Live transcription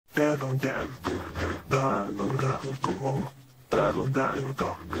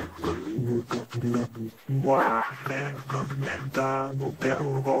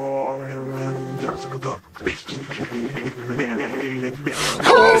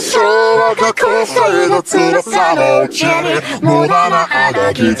は隠している辛さのうちに無駄なあ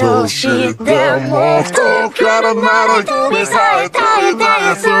がきとしても太からなる指さえ大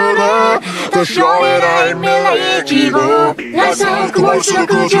抵する年寄りない未来希望来作も一度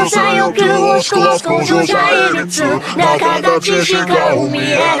空中さ欲求をしこらす工場じゃいびつな形しか見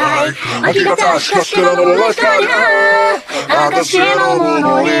えない秋方しかしけらのも光が証のも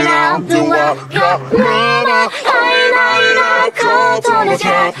のになんてわかるな曖昧なことでじ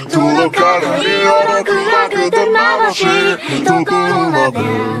ゃ届かないような暗くて眩しいところまで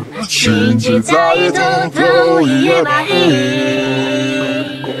信じたいとどう言えばい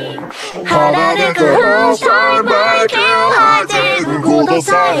い腹で殺したいバイキンを吐いていくこと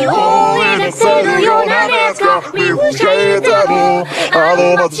さえ追い出せるような熱が見失ってもあ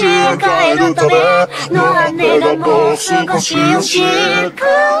の街へ帰るための羽がもう少し惜しく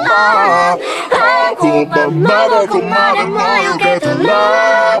はこまだこまでも行けた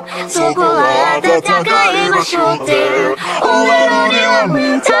らそこは暖かい場所で俺のには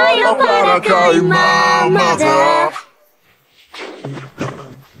見たい柔らかいままだ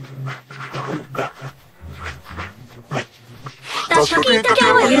確かきっかけ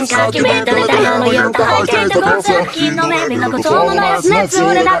は許すか決めたら大のようと背景とコンセプト金の面々のことのない熱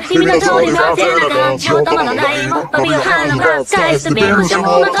俺ら君の通りが出る感情とまだないバビオハンのが返すビームじゃ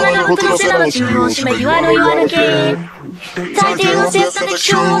もうまた長くとせらの中を締め言わぬ言わぬき大抵は切磋的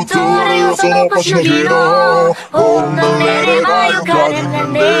衝突あれよその星のヒーロー本のれればよかれな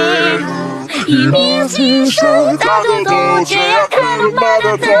んで秘密書だとどちらからま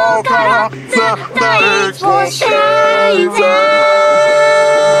だどうから絶対をしていて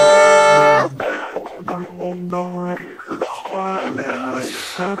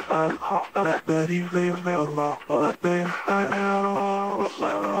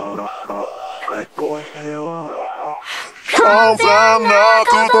完全な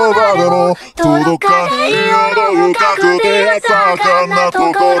言葉でも届かないほど深くて盛んなと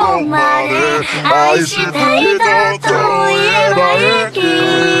ころまで愛したいと言えばいい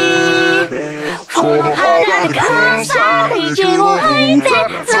この肌で感謝息を吐いて伝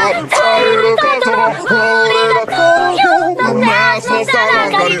えることも無理だとような熱さ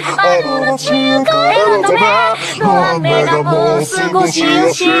ながりあの街へ帰るための雨がもう少し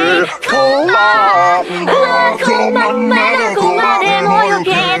よしからこままどこまでも行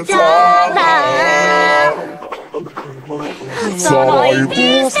けたらその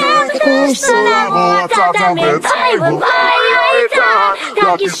指先と質なも温めたい奪い合いた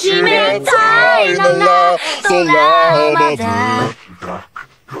抱きしめたいなら空まで